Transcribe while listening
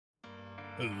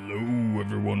Hello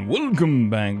everyone, welcome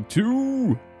back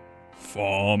to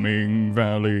Farming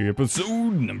Valley,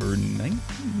 episode number 19.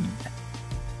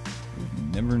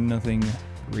 There's never nothing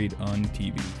great on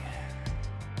TV.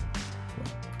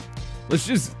 Well, let's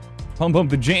just pump up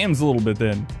the jams a little bit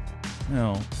then.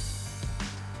 Now,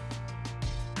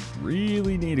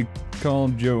 really need to call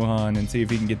Johan and see if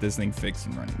he can get this thing fixed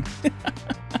and running.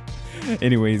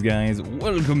 Anyways guys,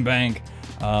 welcome back.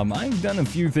 I've done a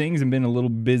few things and been a little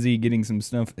busy getting some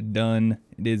stuff done.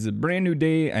 It is a brand new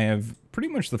day. I have pretty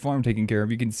much the farm taken care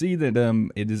of. You can see that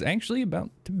it is actually about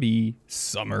to be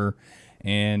summer,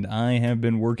 and I have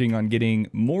been working on getting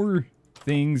more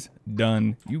things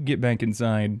done. You get back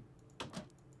inside.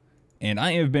 And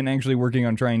I have been actually working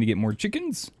on trying to get more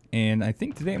chickens, and I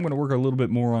think today I'm going to work a little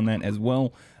bit more on that as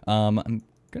well. I'm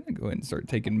going to go ahead and start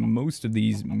taking most of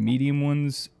these medium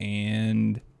ones,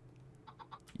 and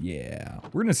yeah,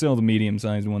 we're going to sell the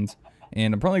medium-sized ones.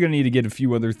 And I'm probably going to need to get a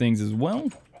few other things as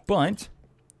well. But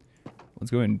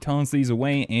let's go ahead and toss these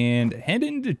away and head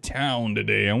into town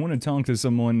today. I want to talk to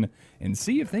someone and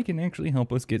see if they can actually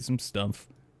help us get some stuff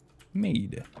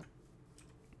made.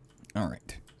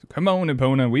 Alright, so come on,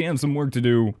 Epona. We have some work to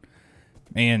do.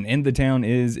 Man, and the town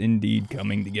is indeed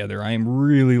coming together. I am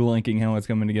really liking how it's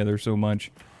coming together so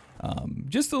much.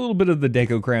 Just a little bit of the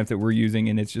deco craft that we're using,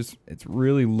 and it's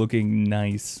really looking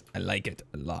nice. I like it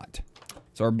a lot.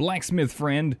 So our blacksmith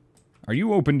friend, are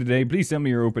you open today? Please tell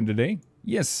me you're open today.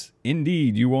 Yes,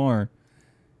 indeed, you are.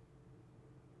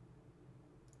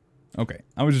 Okay,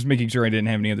 I was just making sure I didn't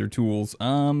have any other tools.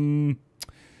 I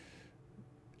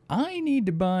need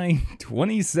to buy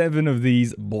 27 of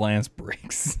these blast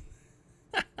bricks.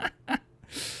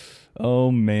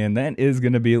 Oh man, that is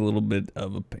going to be a little bit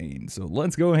of a pain. So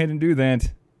let's go ahead and do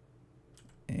that.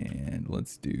 And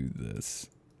let's do this.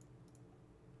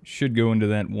 Should go into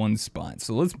that one spot.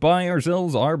 So let's buy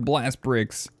ourselves our blast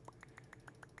bricks.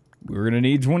 We're going to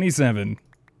need 27.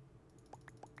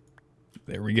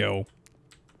 There we go.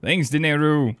 Thanks,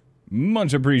 Dinero.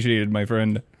 Much appreciated, my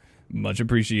friend. Much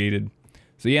appreciated.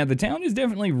 So yeah, the town is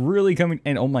definitely really coming,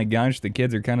 and oh my gosh, the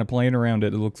kids are kind of playing around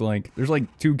it, it looks like. There's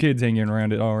like 2 kids hanging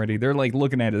around it already. They're like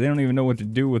looking at it. They don't even know what to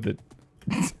do with it.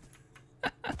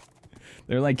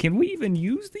 They're like, can we even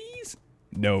use these?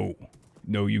 No.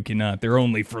 No, you cannot. They're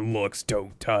only for looks.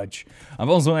 Don't touch. I've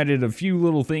also added a few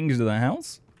little things to the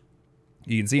house.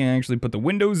 You can see I actually put the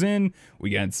windows in.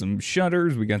 We got some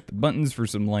shutters. We got the buttons for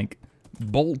some like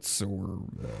bolts or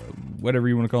whatever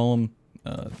you want to call them.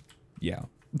 Yeah.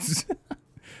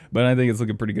 But I think it's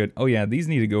looking pretty good. Oh yeah, these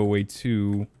need to go away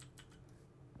too.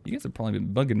 You guys have probably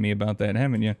been bugging me about that,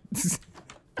 haven't you?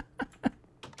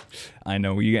 I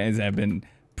know, you guys have been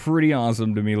pretty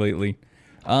awesome to me lately.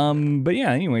 But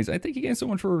yeah, anyways, I thank you guys so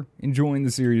much for enjoying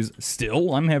the series.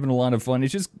 Still, I'm having a lot of fun.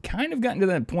 It's just kind of gotten to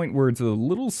that point where it's a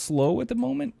little slow at the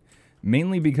moment.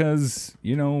 Mainly because,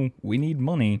 you know, we need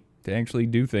money to actually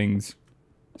do things.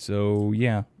 So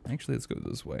yeah, actually let's go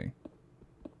this way.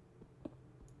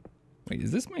 Wait,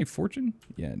 is this my fortune?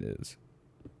 Yeah, it is.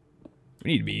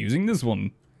 We need to be using this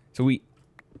one. So we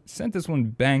sent this one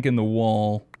back in the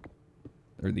wall.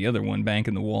 Or the other one back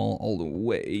in the wall all the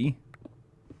way.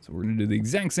 So we're going to do the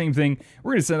exact same thing.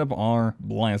 We're going to set up our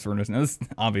blast furnace. Now,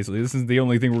 obviously, this is the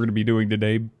only thing we're going to be doing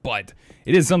today. But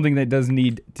it is something that does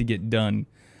need to get done.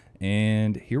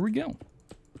 And here we go.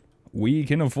 We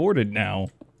can afford it now.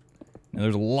 Now,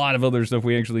 there's a lot of other stuff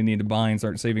we actually need to buy and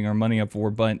start saving our money up for.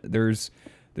 But there's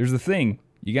the thing,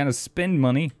 you gotta spend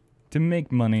money to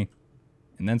make money,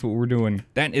 and that's what we're doing.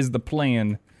 That is the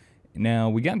plan. Now,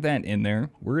 we got that in there.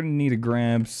 We're gonna need to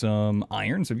grab some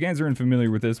iron. So if you guys are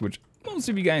unfamiliar with this, which most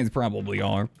of you guys probably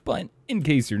are, but in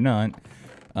case you're not,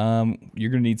 you're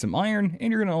gonna need some iron,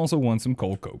 and you're gonna also want some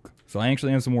coal coke. So I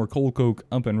actually have some more coal coke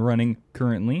up and running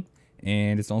currently,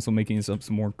 and it's also making us up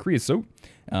some more creosote.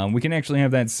 We can actually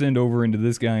have that send over into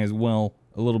this guy as well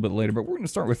a little bit later, but we're gonna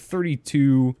start with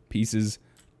 32 pieces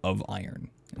of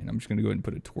iron. And I'm just going to go ahead and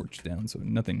put a torch down so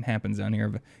nothing happens down here.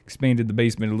 I've expanded the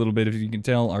basement a little bit, if you can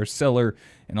tell, our cellar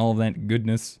and all of that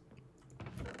goodness.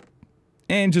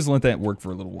 And just let that work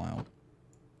for a little while.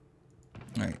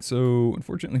 Alright, so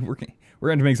unfortunately we're going to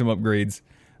have to make some upgrades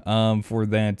for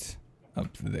that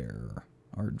up there.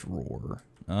 Our drawer.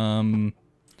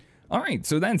 Alright,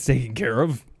 so that's taken care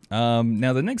of.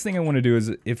 Now the next thing I want to do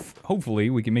is, if hopefully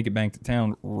we can make it back to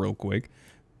town real quick.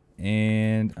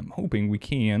 And I'm hoping we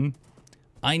can.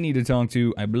 I need to talk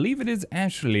to, I believe it is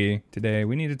Ashley today.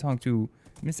 We need to talk to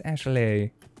Miss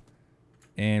Ashley.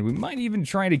 And we might even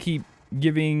try to keep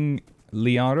giving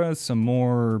Liara some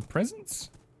more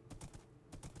presents.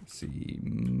 Let's see.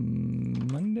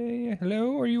 Monday?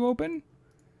 Hello? Are you open?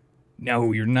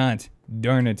 No, you're not.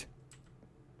 Darn it.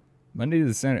 Monday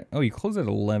to Saturday. Oh, you close at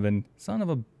 11. Son of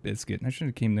a biscuit. I should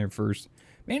have came there first.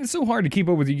 Man, it's so hard to keep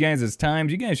up with you guys'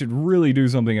 times. You guys should really do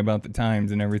something about the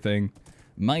times and everything.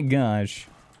 My gosh.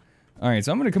 Alright,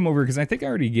 so I'm going to come over because I think I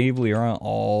already gave Liara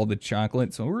all the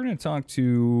chocolate. So we're going to talk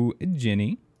to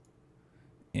Jenny.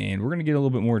 And we're going to get a little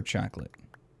bit more chocolate.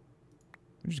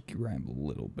 Just grab a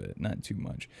little bit, not too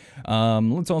much.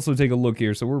 Let's also take a look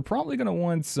here. So we're probably going to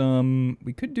want some...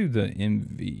 We could do the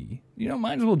MV. You know,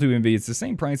 might as well do MV. It's the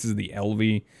same price as the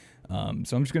LV.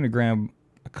 So I'm just going to grab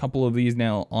a couple of these.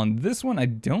 Now, on this one, I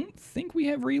don't think we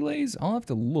have relays. I'll have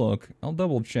to look. I'll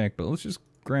double check. But let's just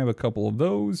grab a couple of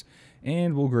those.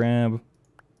 And we'll grab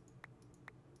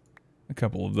a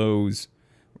couple of those.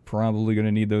 We're probably going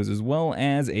to need those as well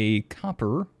as a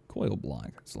copper coil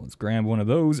block. So let's grab one of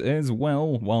those as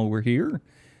well while we're here.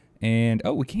 And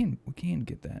oh, we can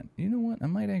get that. You know what? I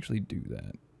might actually do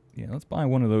that. Yeah, let's buy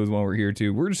one of those while we're here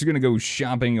too. We're just gonna go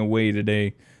shopping away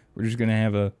today. We're just gonna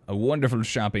have a wonderful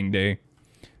shopping day.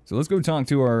 So let's go talk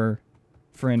to our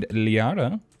friend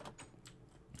Liara.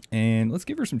 And let's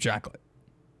give her some chocolate.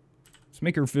 Let's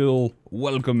make her feel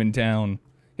welcome in town.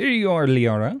 Here you are,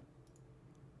 Liara.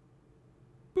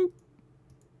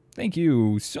 Thank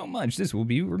you so much. This will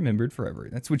be remembered forever.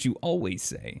 That's what you always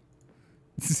say.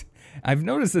 I've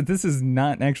noticed that this is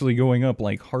not actually going up,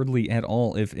 like, hardly at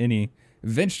all, if any.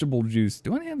 Vegetable juice.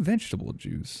 Do I have vegetable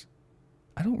juice?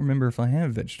 I don't remember if I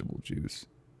have vegetable juice.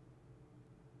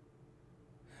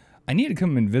 I need to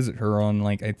come and visit her on,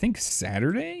 like, I think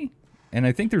Saturday? And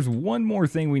I think there's one more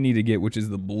thing we need to get, which is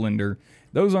the blender.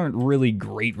 Those aren't really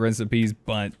great recipes,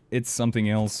 but it's something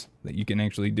else that you can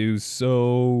actually do,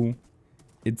 so...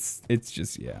 It's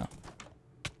just, yeah.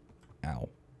 Ow.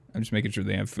 I'm just making sure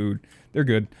they have food. They're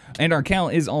good. And our cow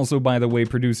is also, by the way,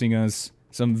 producing us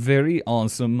some very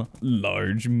awesome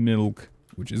large milk,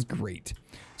 which is great.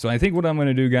 So I think what I'm going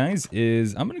to do, guys,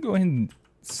 is I'm going to go ahead and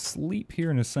sleep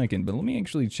here in a second. But let me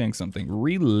actually check something.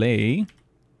 Relay.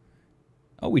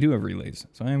 Oh, we do have relays.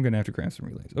 So I am going to have to craft some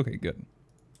relays. Okay, good.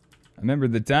 I remember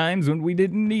the times when we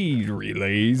didn't need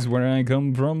relays where I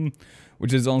come from.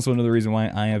 Which is also another reason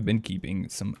why I have been keeping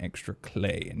some extra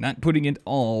clay. And not putting it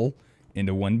all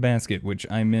into one basket, which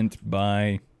I meant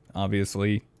by,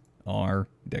 obviously, our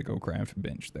DecoCraft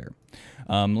bench there.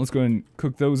 Let's go ahead and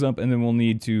cook those up, and then we'll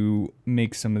need to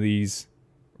make some of these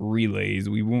relays.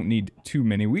 We won't need too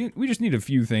many. We just need a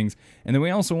few things. And then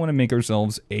we also want to make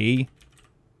ourselves a,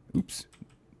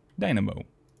 dynamo.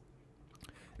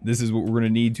 This is what we're going to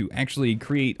need to actually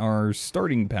create our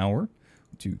starting power.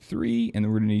 2, 3, and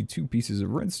then we're going to need 2 pieces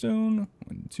of redstone.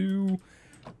 1, 2,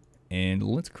 and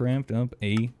let's craft up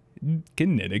a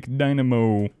kinetic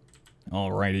dynamo.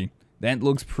 Alrighty, that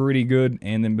looks pretty good.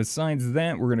 And then besides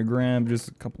that, we're going to grab just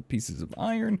a couple pieces of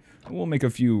iron. We'll make a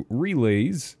few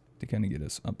relays to kind of get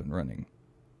us up and running.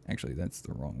 Actually, that's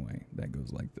the wrong way. That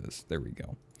goes like this. There we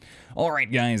go.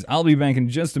 Alright, guys, I'll be back in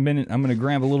just a minute. I'm going to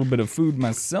grab a little bit of food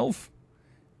myself,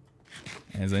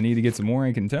 as I need to get some more,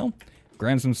 I can tell.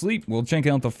 Grab some sleep. We'll check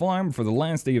out the farm for the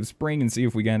last day of spring and see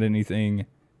if we got anything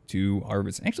to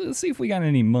harvest. Actually, let's see if we got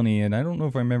any money in. I don't know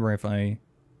if I remember if I...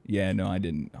 Yeah, no, I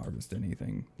didn't harvest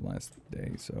anything last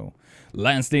day. So,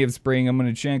 last day of spring, I'm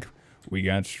going to check. We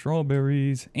got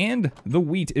strawberries. And the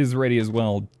wheat is ready as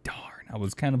well. Darn, I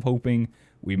was kind of hoping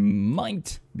we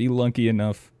might be lucky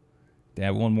enough to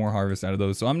have one more harvest out of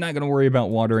those. So I'm not going to worry about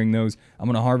watering those. I'm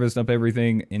going to harvest up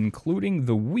everything, including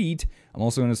the wheat. I'm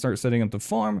also going to start setting up the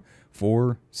farm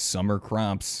for summer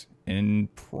crops in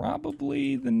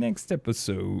probably the next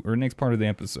episode, or next part of the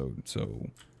episode. So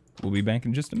we'll be back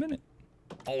in just a minute.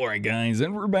 Alright guys,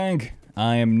 and we're back.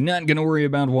 I am not going to worry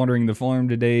about watering the farm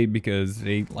today because,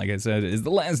 like I said, it's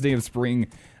the last day of spring.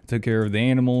 I took care of the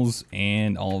animals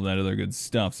and all of that other good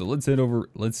stuff. So let's head over.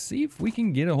 Let's see if we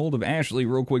can get a hold of Ashley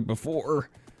real quick before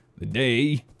the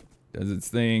day does its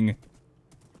thing.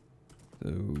 So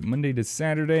Monday to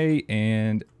Saturday,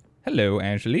 and hello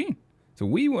Ashley. So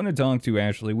we want to talk to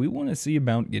Ashley. We want to see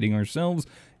about getting ourselves,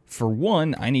 for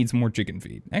one, I need some more chicken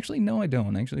feed. Actually, no I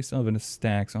don't. I actually still have a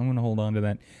stack, so I'm going to hold on to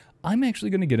that. I'm actually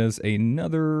going to get us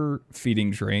another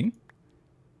feeding tray.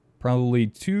 Probably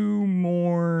 2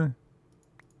 more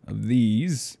of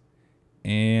these,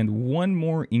 and 1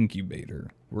 more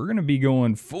incubator. We're going to be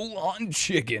going full-on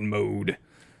chicken mode,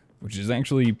 which is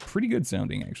actually pretty good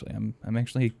sounding, actually. I'm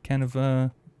actually kind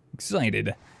of excited.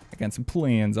 I got some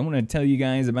plans. I'm going to tell you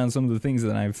guys about some of the things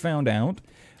that I've found out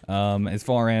as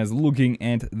far as looking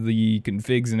at the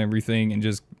configs and everything, and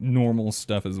just normal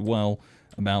stuff as well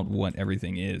about what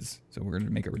everything is. So we're going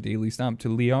to make our daily stop to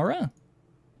Liara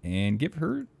and give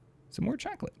her some more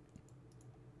chocolate.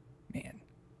 Man,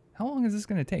 How long is this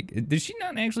going to take? Does she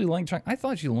not actually like chocolate? I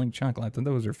thought she liked chocolate. I thought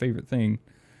that was her favorite thing.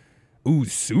 Ooh,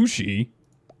 sushi.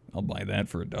 I'll buy that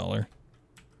for $1.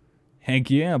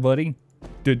 Heck yeah, buddy.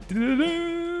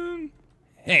 Dun-dun-dun-dun.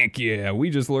 Heck yeah,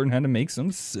 we just learned how to make some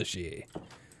sushi.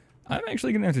 I'm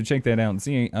actually going to have to check that out and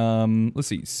see. Let's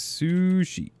see.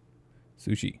 Sushi.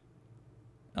 Sushi.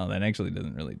 Oh, that actually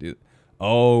doesn't really do it.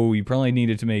 Oh, you probably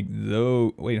needed to make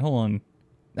those. Wait, hold on.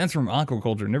 That's from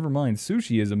aquaculture. Never mind.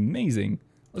 Sushi is amazing.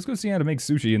 Let's go see how to make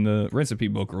sushi in the recipe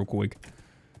book real quick.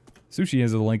 Sushi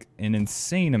has like an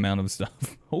insane amount of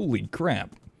stuff. Holy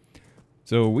crap.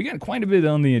 So we got quite a bit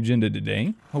on the agenda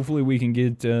today. Hopefully we can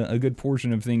get a good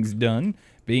portion of things done.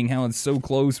 Being how it's so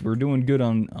close, we're doing good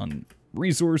on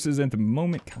resources at the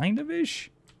moment, kind of-ish.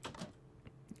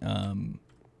 Oh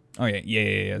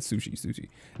yeah, sushi.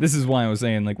 This is why I was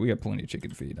saying, like, we got plenty of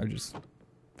chicken feed. I just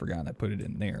forgot I put it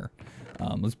in there.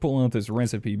 Let's pull out this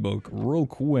recipe book real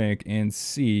quick and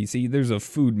see. See, there's a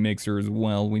food mixer as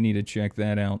well. We need to check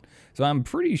that out. So I'm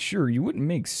pretty sure you wouldn't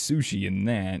make sushi in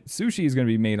that. Sushi is going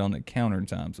to be made on the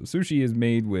countertop. So sushi is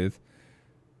made with...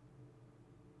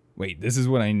 Wait, this is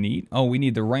what I need? Oh, we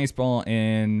need the rice ball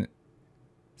and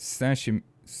sashimi.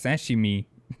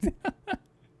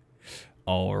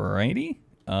 Alrighty.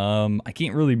 I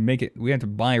can't really make it. We have to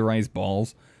buy rice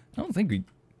balls. I don't think we...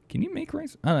 Can you make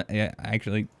rice? Yeah,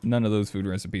 actually, none of those food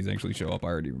recipes actually show up. I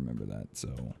already remember that, so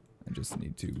I just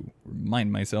need to remind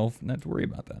myself not to worry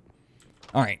about that.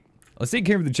 All right, let's take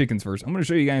care of the chickens first. I'm going to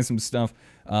show you guys some stuff,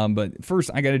 but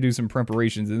first I got to do some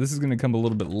preparations, and this is going to come a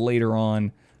little bit later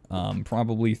on,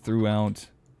 probably throughout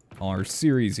our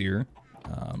series here.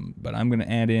 But I'm going to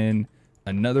add in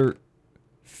another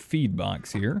feed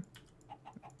box here.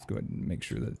 Let's go ahead and make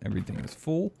sure that everything is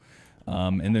full.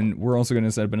 And then we're also going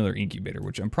to set up another incubator,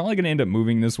 which I'm probably going to end up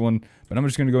moving this one, but I'm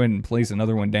just going to go ahead and place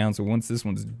another one down. So once this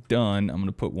one's done, I'm going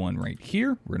to put one right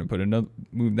here. We're going to put another,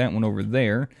 move that one over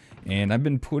there. And I've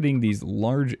been putting these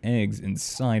large eggs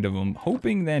inside of them,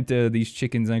 hoping that these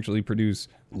chickens actually produce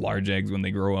large eggs when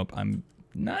they grow up. I'm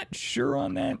not sure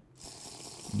on that.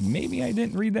 Maybe I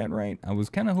didn't read that right. I was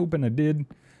kind of hoping I did.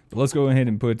 But let's go ahead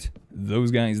and put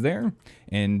those guys there.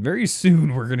 And very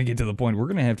soon we're going to get to the point we're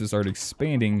going to have to start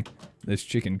expanding this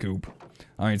chicken coop.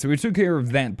 Alright, so we took care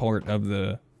of that part of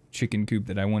the chicken coop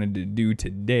that I wanted to do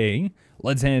today.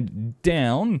 Let's head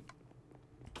down.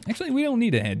 Actually, we don't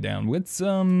need to head down. Let's go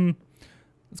ahead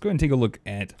and take a look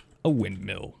at a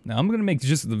windmill. Now, I'm going to make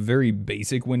just the very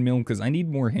basic windmill because I need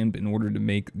more hemp in order to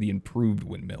make the improved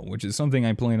windmill, which is something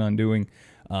I plan on doing.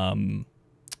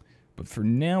 But for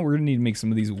now, we're going to need to make some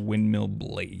of these windmill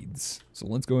blades. So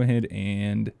let's go ahead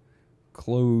and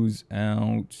close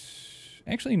out.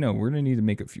 Actually, no, we're going to need to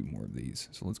make a few more of these.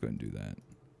 So let's go ahead and do that.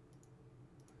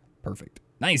 Perfect.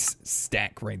 Nice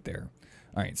stack right there.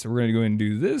 All right, so we're going to go ahead and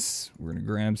do this. We're going to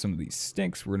grab some of these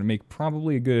sticks. We're going to make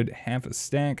probably a good half a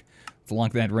stack. Let's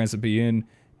lock that recipe in.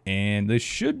 And this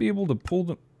should be able to pull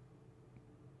them.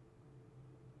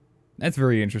 That's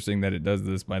very interesting that it does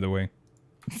this, by the way.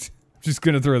 Just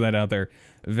going to throw that out there.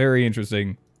 Very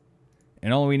interesting.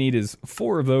 And all we need is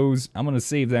 4 of those. I'm going to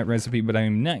save that recipe, but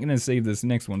I'm not going to save this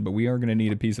next one. But we are going to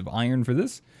need a piece of iron for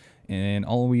this. And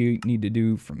all we need to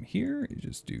do from here is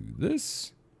just do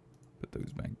this. Put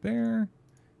those back there.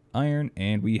 Iron,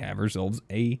 and we have ourselves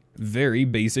a very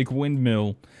basic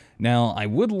windmill. Now, I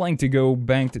would like to go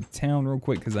back to town real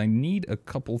quick because I need a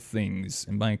couple things.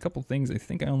 And by a couple things, I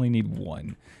think I only need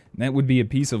one. And that would be a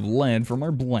piece of lead from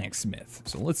our blacksmith.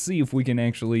 So let's see if we can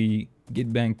actually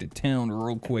get back to town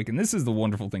real quick. And this is the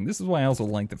wonderful thing. This is why I also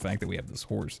like the fact that we have this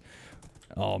horse.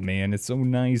 Oh man, it's so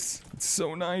nice. It's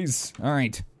so nice. All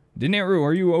right. Dinero,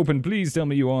 are you open? Please tell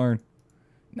me you are.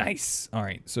 Nice. All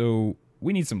right, so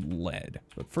we need some lead.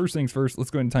 But first things first, let's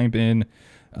go ahead and type in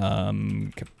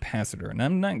capacitor. And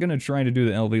I'm not going to try to do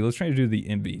the LV. Let's try to do the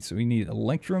MV. So we need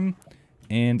electrum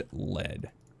and lead.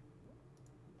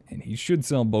 And he should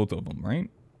sell both of them,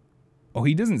 right? Oh,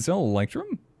 he doesn't sell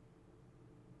electrum?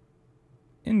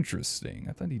 Interesting.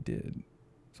 I thought he did.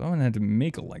 So I'm going to have to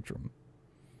make electrum.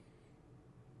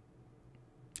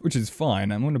 Which is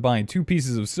fine. I'm going to buy 2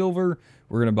 pieces of silver.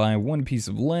 We're going to buy 1 piece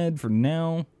of lead for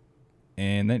now.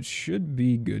 And that should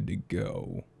be good to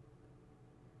go.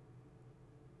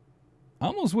 I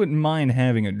almost wouldn't mind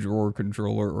having a drawer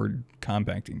controller or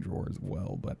compacting drawer as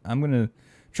well. But I'm going to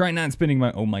try not spending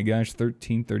my... Oh my gosh,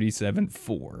 1337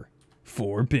 for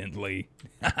Bentley.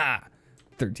 Haha.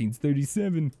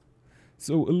 1337.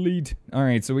 So elite.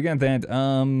 Alright, so we got that.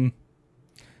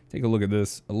 Take a look at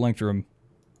this. Electrum.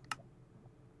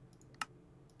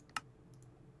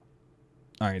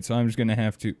 Alright, so I'm just going to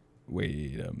have to...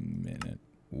 Wait a minute.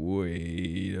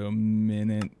 Wait a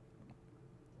minute.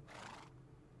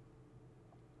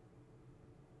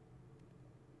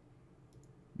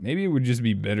 Maybe it would just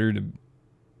be better to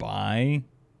buy.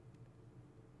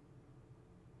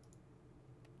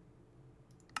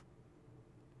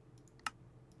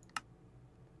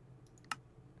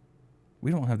 We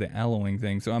don't have the alloying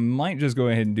thing, so I might just go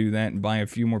ahead and do that and buy a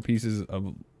few more pieces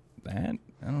of that.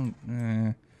 I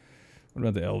don't... What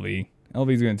about the LV?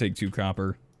 LV's going to take 2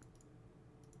 copper.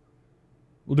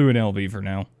 We'll do an LV for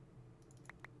now.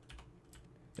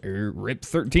 There, rip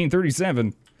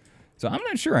 1337. So I'm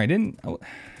not sure. I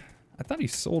thought he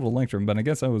sold Electrum, but I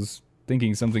guess I was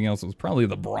thinking something else. It was probably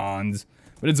the bronze.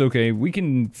 But it's okay. We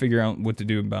can figure out what to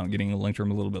do about getting Electrum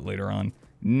a little bit later on.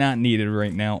 Not needed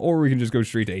right now. Or we can just go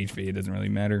straight to HV. It doesn't really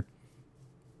matter.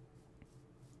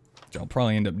 Which I'll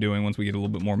probably end up doing once we get a little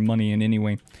bit more money in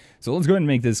anyway. So let's go ahead and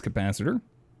make this capacitor.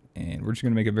 And we're just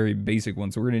going to make a very basic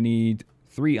one. So we're going to need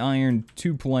 3 iron,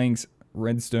 2 planks,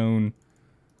 redstone.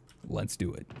 Let's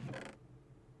do it.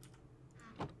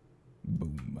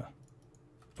 Boom.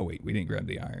 Oh wait, we didn't grab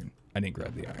the iron. I didn't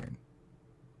grab the iron.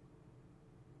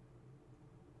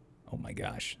 Oh my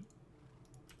gosh.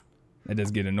 That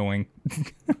does get annoying.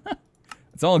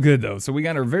 It's all good though. So we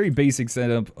got our very basic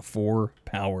setup for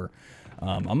power.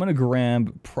 I'm going to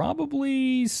grab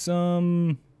probably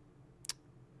some...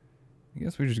 I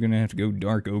guess we're just going to have to go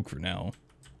dark oak for now.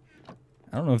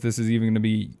 I don't know if this is even going to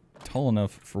be tall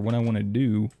enough for what I want to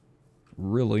do,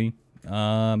 really.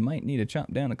 Might need to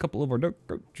chop down a couple of our dark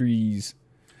oak trees.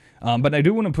 But I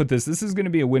do want to put this is going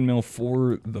to be a windmill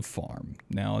for the farm.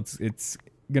 Now, it's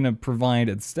going to provide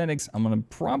aesthetics. I'm going to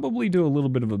probably do a little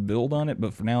bit of a build on it,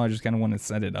 but for now I just kind of want to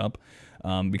set it up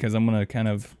because I'm going to kind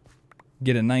of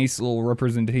get a nice little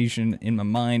representation in my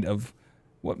mind of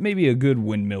what maybe a good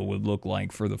windmill would look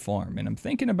like for the farm. And I'm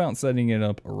thinking about setting it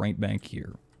up right back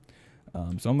here.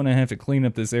 So I'm going to have to clean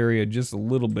up this area just a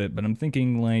little bit, but I'm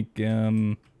thinking like,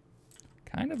 kind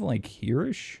of like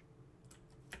here-ish.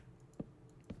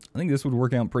 I think this would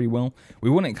work out pretty well.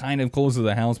 We want it kind of close to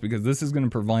the house because this is going to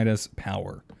provide us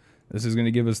power. This is going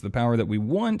to give us the power that we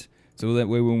want, so that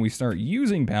way when we start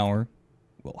using power,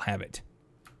 we'll have it.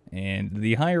 And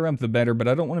the higher up, the better, but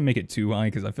I don't want to make it too high,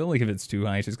 because I feel like if it's too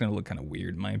high, it's just going to look kind of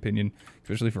weird, in my opinion,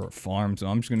 especially for a farm. So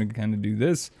I'm just going to kind of do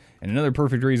this. And another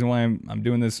perfect reason why I'm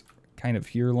doing this kind of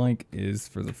here-like is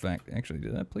for the fact... Actually,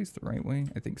 did that place the right way?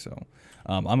 I think so.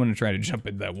 I'm going to try to jump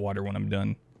into that water when I'm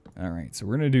done. All right, so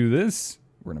we're going to do this.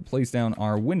 We're going to place down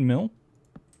our windmill.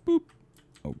 Boop.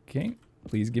 Okay.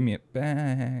 Please give me it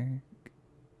back.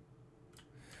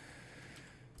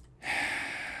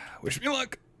 Wish me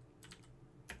luck.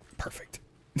 Perfect.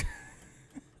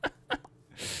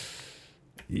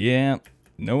 Yeah,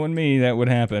 knowing me, that would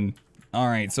happen.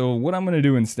 Alright, so what I'm going to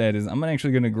do instead is I'm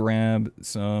actually going to grab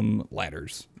some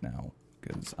ladders now.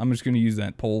 Because I'm just going to use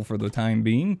that pole for the time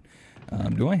being.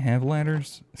 Do I have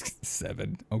ladders?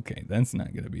 7. Okay, that's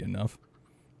not going to be enough.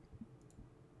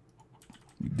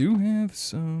 We do have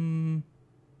some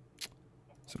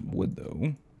wood,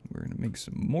 though. We're going to make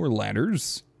some more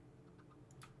ladders.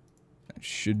 That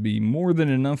should be more than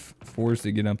enough for us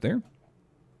to get up there.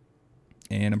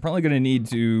 And I'm probably going to need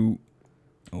to,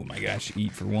 oh my gosh,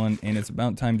 eat for one. And it's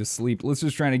about time to sleep. Let's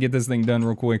just try to get this thing done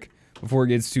real quick before it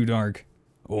gets too dark.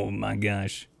 Oh my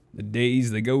gosh. The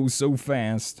days, they go so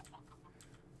fast.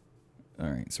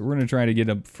 Alright, so we're going to try to get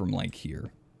up from like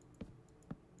here.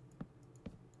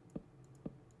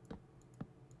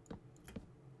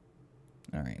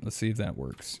 Alright, let's see if that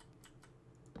works.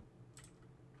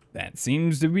 That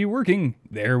seems to be working.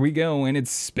 There we go, and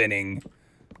it's spinning.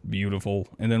 Beautiful.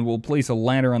 And then we'll place a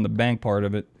ladder on the back part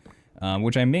of it,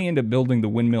 which I may end up building the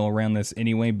windmill around this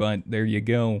anyway, but there you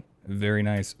go. Very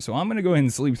nice. So I'm going to go ahead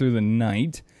and sleep through the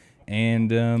night,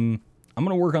 and I'm going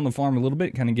to work on the farm a little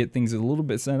bit, kind of get things a little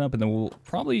bit set up, and then we'll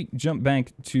probably jump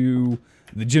back to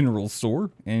the general store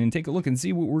and take a look and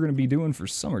see what we're going to be doing for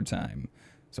summertime.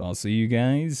 So I'll see you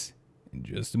guys in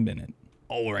just a minute.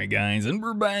 Alright guys, and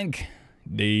we're back.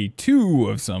 Day 2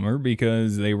 of summer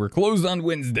because they were closed on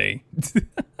Wednesday.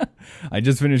 I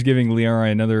just finished giving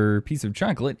Liara another piece of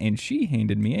chocolate and she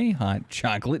handed me a hot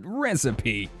chocolate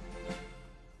recipe.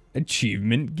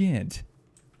 Achievement get.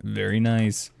 Very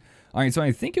nice. Alright, so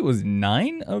I think it was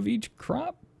 9 of each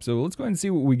crop. So let's go ahead and see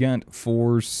what we got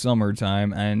for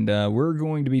summertime. And we're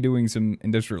going to be doing some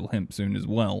industrial hemp soon as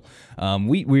well.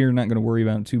 Wheat we're not going to worry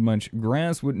about too much.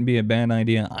 Grass wouldn't be a bad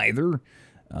idea either.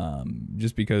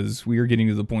 Just because we are getting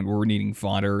to the point where we're needing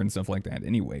fodder and stuff like that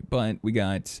anyway. But we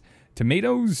got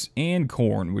tomatoes and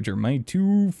corn, which are my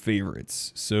 2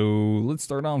 favorites. So let's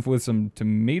start off with some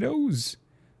tomatoes.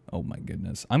 Oh my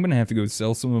goodness. I'm going to have to go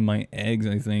sell some of my eggs,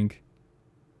 I think.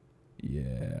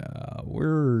 Yeah,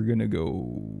 we're going to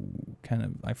go kind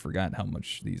of... I forgot how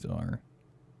much these are.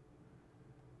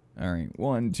 All right,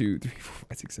 1, 2, 3, 4,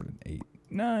 5, 6, 7, 8,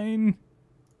 9.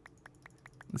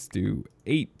 Let's do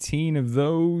 18 of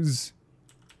those.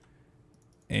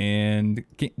 And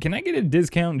can I get a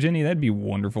discount, Jenny? That'd be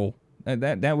wonderful.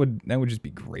 That would just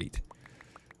be great.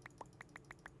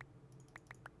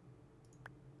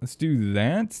 Let's do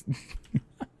that.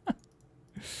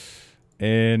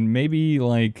 And maybe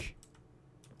like,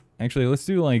 actually, let's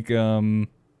do like 9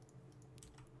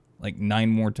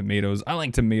 more tomatoes. I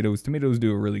like tomatoes. Tomatoes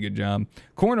do a really good job.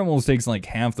 Corn almost takes like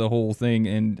half the whole thing,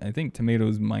 and I think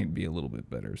tomatoes might be a little bit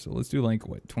better. So let's do like,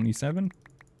 what, 27?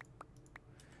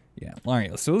 Yeah, all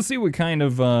right, so let's see what kind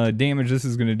of damage this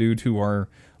is going to do to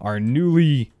our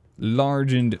newly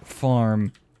largened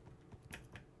farm.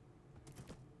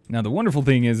 Now, the wonderful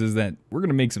thing is that we're going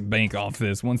to make some bank off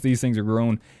this once these things are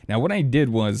grown. Now, what I did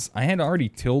was I had already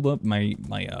tilled up my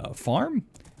farm,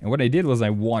 and what I did was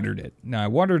I watered it. Now, I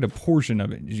watered a portion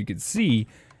of it. As you can see,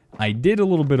 I did a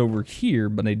little bit over here,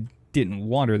 but I didn't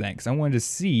water that because I wanted to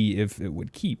see if it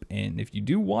would keep. And if you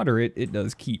do water it, it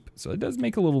does keep. So it does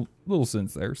make a little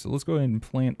sense there. So let's go ahead and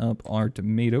plant up our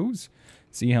tomatoes.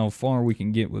 See how far we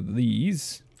can get with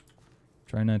these.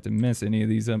 Try not to mess any of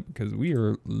these up because we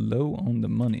are low on the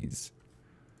monies.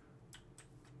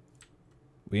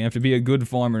 We have to be a good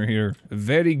farmer here. A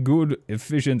very good,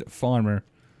 efficient farmer.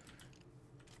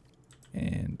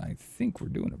 And I think we're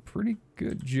doing a pretty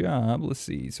good job. Let's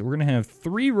see. So we're going to have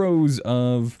 3 rows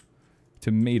of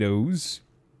tomatoes.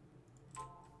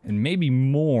 And maybe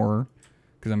more.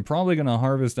 Because I'm probably going to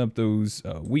harvest up those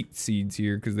wheat seeds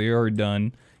here because they are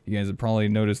done. You guys have probably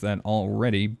noticed that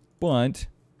already. But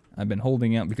I've been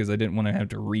holding out because I didn't want to have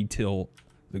to retill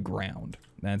the ground.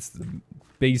 That's the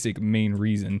basic main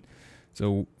reason.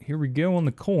 So here we go on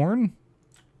the corn.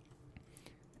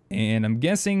 And I'm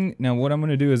guessing, now what I'm going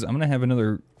to do is I'm going to have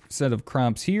another set of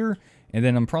crops here. And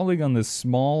then I'm probably on this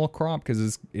small crop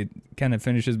because it kind of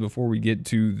finishes before we get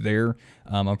to there.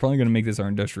 I'm probably going to make this our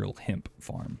industrial hemp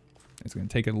farm. It's going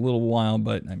to take a little while,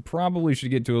 but I probably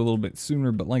should get to it a little bit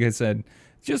sooner. But like I said,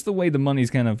 just the way the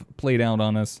money's kind of played out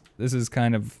on us, this is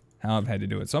kind of how I've had to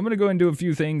do it. So I'm going to go ahead and do a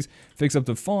few things, fix up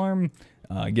the farm,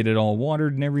 get it all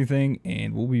watered and everything,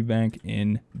 and we'll be back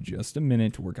in just a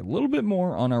minute to work a little bit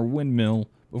more on our windmill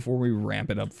before we wrap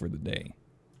it up for the day.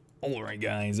 Alright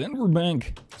guys, and we're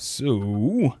back.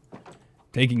 So,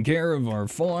 taking care of our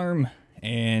farm,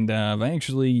 and I've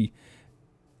actually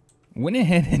went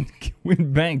ahead and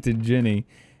went back to Jenny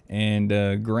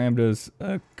and grabbed us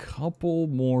a couple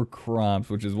more crops,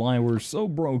 which is why we're so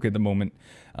broke at the moment.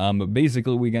 But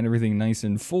basically, we got everything nice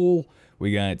and full.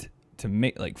 We got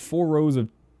like 4 rows of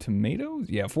tomatoes.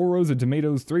 Yeah, 4 rows of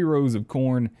tomatoes, 3 rows of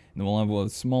corn, and then we'll have a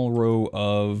small row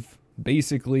of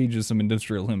basically just some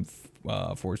industrial hemp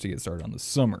for us to get started on the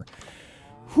summer.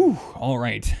 Whew, all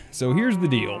right, so here's the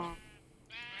deal.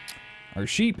 Our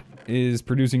sheep is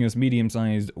producing us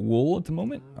medium-sized wool at the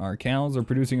moment. Our cows are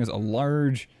producing us a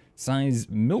large-sized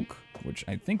milk, which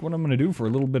I think what I'm going to do for a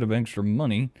little bit of extra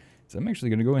money is I'm actually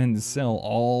going to go ahead and sell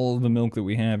all the milk that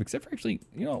we have, except for actually,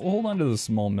 you know, we'll hold on to the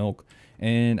small milk.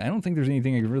 And I don't think there's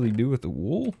anything I can really do with the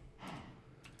wool.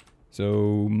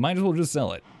 So might as well just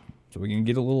sell it so we can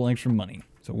get a little extra money.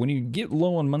 So when you get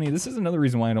low on money, this is another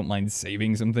reason why I don't mind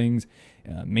saving some things.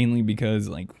 Mainly because,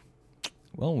 like,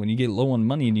 well, when you get low on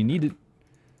money and you need it,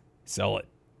 sell it.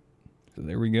 So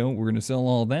there we go. We're going to sell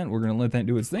all that. We're going to let that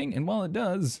do its thing. And while it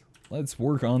does, let's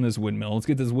work on this windmill. Let's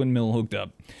get this windmill hooked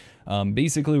up.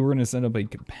 Basically, we're going to set up a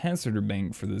capacitor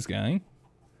bank for this guy.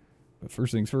 But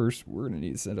first things first, we're going to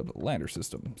need to set up a ladder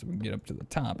system so we can get up to the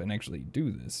top and actually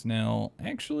do this. Now,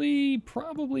 actually,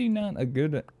 probably not a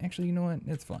good... Actually, you know what?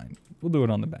 It's fine. We'll do it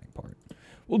on the back part.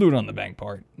 We'll do it on the back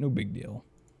part. No big deal.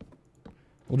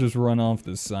 We'll just run off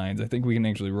the sides. I think we can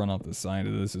actually run off the side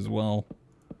of this as well.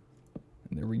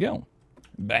 And there we go.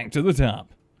 Back to the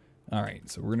top. All right,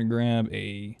 so we're going to grab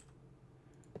a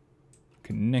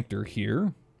connector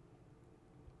here.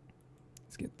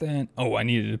 Let's get that. Oh, I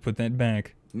needed to put that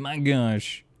back. My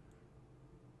gosh.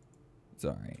 It's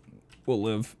all right. We'll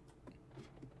live.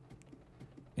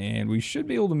 And we should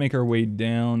be able to make our way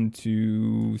down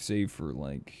to, say, for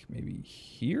like maybe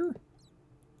here.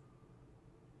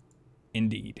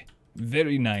 Indeed.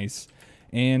 Very nice.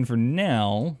 And for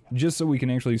now, just so we can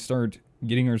actually start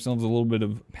getting ourselves a little bit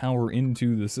of power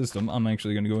into the system, I'm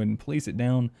actually going to go ahead and place it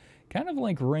down kind of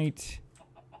like right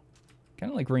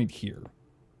here.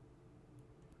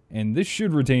 And this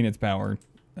should retain its power.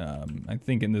 I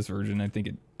think in this version, I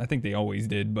think they always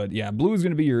did, but yeah, blue is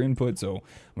going to be your input, so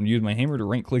I'm going to use my hammer to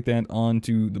right click that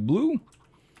onto the blue,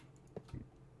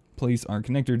 place our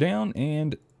connector down,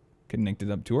 and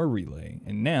connected up to our relay.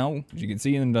 And now, as you can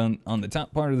see on the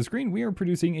top part of the screen, we are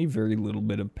producing a very little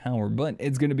bit of power, but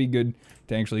it's going to be good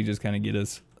to actually just kind of get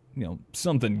us, you know,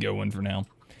 something going for now.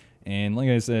 And like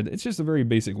I said, it's just a very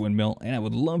basic windmill, and I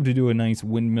would love to do a nice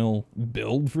windmill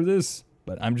build for this,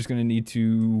 but I'm just going to need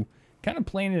to kind of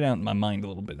plan it out in my mind a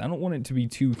little bit. I don't want it to be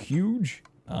too huge.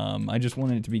 I just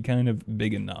want it to be kind of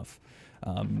big enough.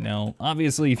 Now,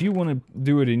 obviously, if you want to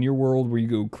do it in your world where you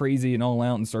go crazy and all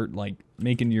out and start, like,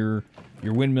 making your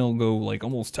windmill go, like,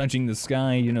 almost touching the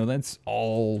sky, you know, that's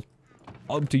all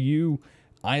up to you.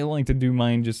 I like to do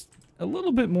mine just a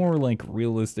little bit more, like,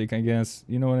 realistic, I guess.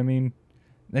 You know what I mean?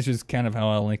 That's just kind of how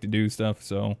I like to do stuff,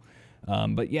 so...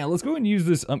 but yeah, let's go ahead and use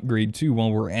this upgrade, too,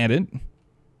 while we're at it.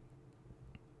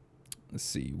 Let's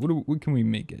see, what can we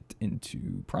make it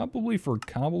into? Probably for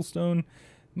cobblestone.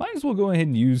 Might as well go ahead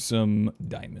and use some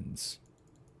diamonds.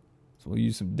 So we'll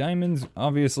use some diamonds.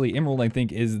 Obviously, emerald, I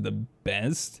think, is the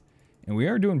best. And we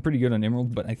are doing pretty good on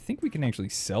emerald, but I think we can actually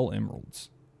sell emeralds.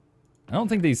 I don't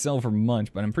think they sell for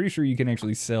much, but I'm pretty sure you can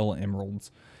actually sell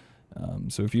emeralds.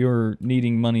 So if you're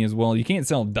needing money as well, you can't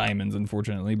sell diamonds,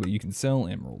 unfortunately, but you can sell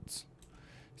emeralds.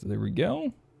 So there we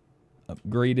go.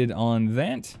 Upgraded on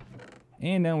that.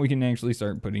 And now we can actually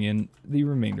start putting in the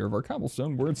remainder of our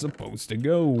cobblestone where it's supposed to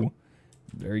go.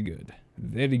 Very good.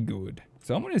 Very good.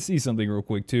 So I'm going to see something real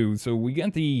quick, too. So we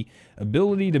got the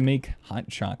ability to make hot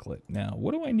chocolate. Now,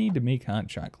 what do I need to make hot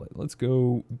chocolate? Let's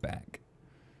go back.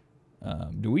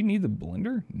 Do we need the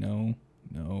blender? No.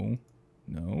 No.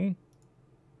 No.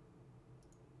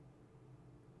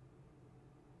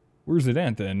 Where's it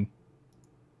at, then?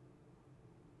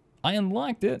 I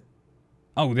unlocked it.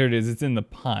 Oh, there it is. It's in the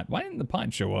pot. Why didn't the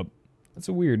pot show up? That's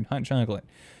so weird. Hot chocolate.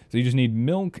 So you just need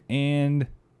milk and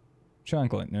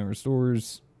chocolate. Now it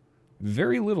restores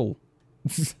very little.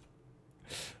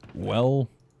 Well,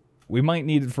 we might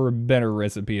need it for a better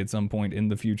recipe at some point in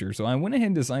the future. So I went ahead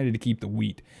and decided to keep the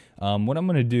wheat. What I'm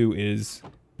going to do is,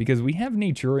 because we have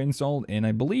Natura installed, and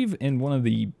I believe in one of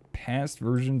the past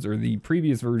versions, or the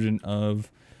previous version of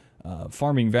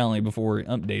Farming Valley before it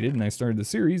updated, and I started the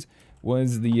series,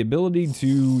 was the ability to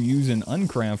use an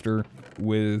uncrafter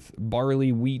with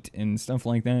barley, wheat, and stuff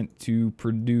like that to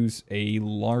produce a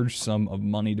large sum of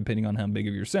money depending on how big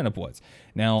of your setup was.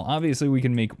 Now, obviously, we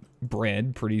can make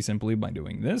bread pretty simply by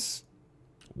doing this.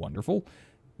 Wonderful.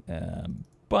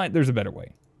 But there's a better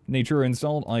way. Nature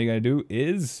installed, all you gotta do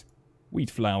is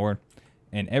wheat flour.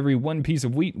 And every one piece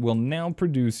of wheat will now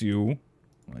produce you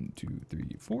 1, 2,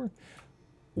 3, 4,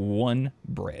 1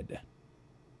 bread.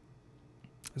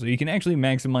 So you can actually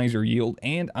maximize your yield,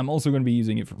 and I'm also going to be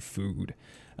using it for food.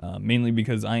 Mainly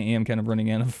because I am kind of running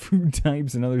out of food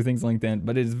types and other things like that.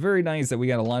 But it's very nice that we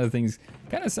got a lot of things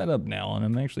kind of set up now, and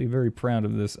I'm actually very proud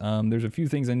of this. There's a few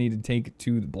things I need to take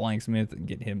to the blacksmith and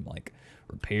get him, like,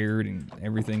 repaired and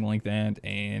everything like that.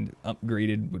 And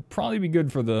upgraded would probably be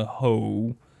good for the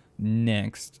hoe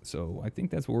next. So I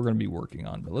think that's what we're going to be working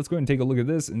on. But let's go ahead and take a look at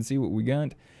this and see what we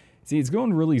got. See, it's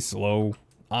going really slow.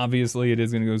 Obviously, it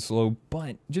is going to go slow,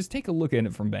 but just take a look at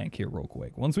it from back here real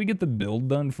quick. Once we get the build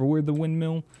done for the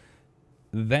windmill,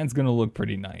 that's going to look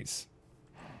pretty nice.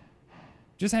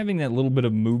 Just having that little bit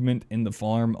of movement in the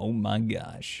farm, oh my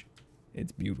gosh.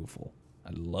 It's beautiful. I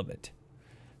love it.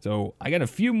 So, I got a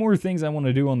few more things I want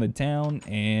to do on the town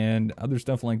and other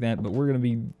stuff like that, but we're going to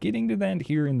be getting to that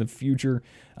here in the future.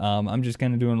 I'm just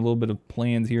kind of doing a little bit of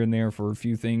plans here and there for a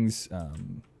few things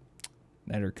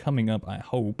that are coming up, I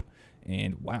hope.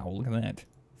 And wow, look at that.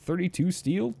 32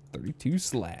 steel, 32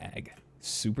 slag.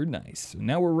 Super nice. So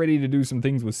now we're ready to do some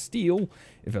things with steel,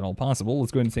 if at all possible.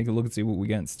 Let's go ahead and take a look and see what we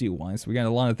got steel-wise. So we got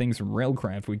a lot of things from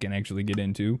Railcraft we can actually get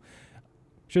into.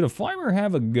 Should a farmer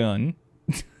have a gun?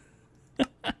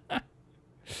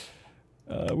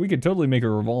 We could totally make a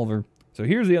revolver. So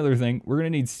here's the other thing. We're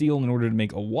going to need steel in order to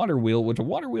make a water wheel, which a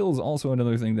water wheel is also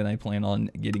another thing that I plan on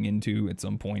getting into at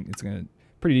some point. It's going to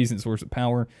pretty decent source of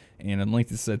power, and I'd like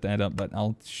to set that up, but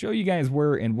I'll show you guys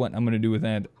where and what I'm going to do with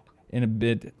that in a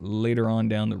bit later on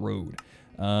down the road.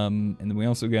 And then we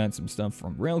also got some stuff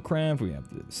from Railcraft. We have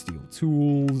the steel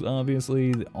tools,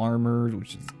 obviously, the armor,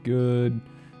 which is good.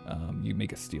 You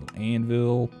make a steel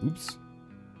anvil. Oops,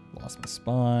 lost my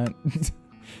spot.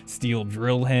 Steel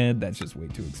drill head. That's just way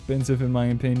too expensive in my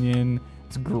opinion.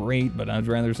 It's great, but I'd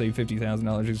rather save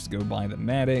 $50,000 just to go buy the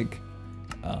Matic.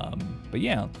 But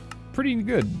yeah, pretty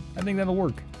good. I think that'll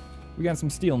work. We got some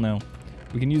steel now.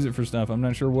 We can use it for stuff. I'm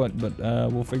not sure what, but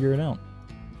we'll figure it out.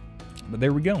 But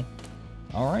there we go.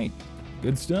 All right,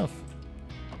 good stuff.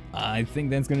 I think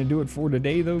that's going to do it for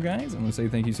today, though, guys. I'm going to say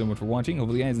thank you so much for watching.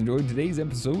 Hopefully, you guys enjoyed today's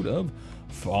episode of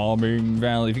Farming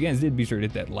Valley. If you guys did, be sure to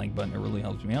hit that like button. It really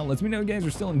helps me out. Lets me know you guys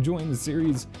are still enjoying the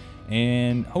series.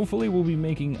 And hopefully, we'll be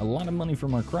making a lot of money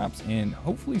from our crops. And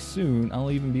hopefully, soon,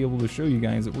 I'll even be able to show you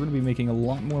guys that we're going to be making a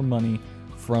lot more money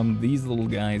from these little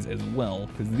guys as well.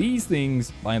 Because these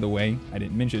things, by the way, I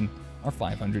didn't mention, are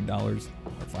 $500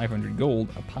 or 500 gold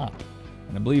a pop.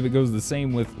 And I believe it goes the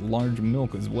same with large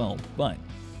milk as well. But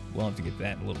we'll have to get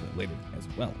that a little bit later as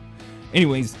well.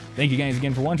 Anyways, thank you guys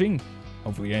again for watching.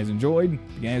 Hopefully you guys enjoyed.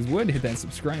 If you guys would, hit that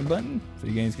subscribe button so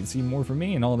you guys can see more from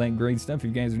me and all that great stuff. If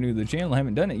you guys are new to the channel,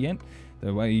 haven't done it yet,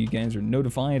 that way you guys are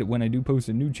notified when I do post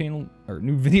a new channel or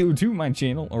new video to my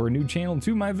channel or a new channel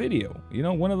to my video. You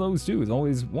know, one of those two is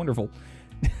always wonderful.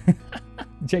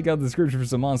 Check out the description for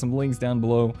some awesome links down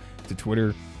below to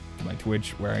Twitter, to my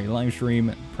Twitch, where I live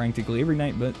stream practically every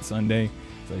night but Sunday.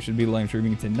 So I should be live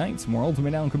streaming tonight, some more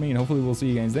Ultimate Alchemy, and hopefully we'll see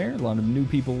you guys there. A lot of new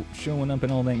people showing up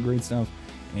and all that great stuff.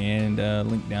 And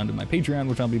link down to my Patreon,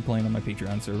 which I'll be playing on my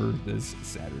Patreon server this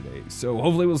Saturday. So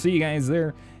hopefully we'll see you guys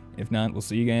there. If not, we'll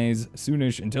see you guys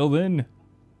soonish. Until then,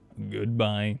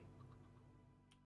 goodbye.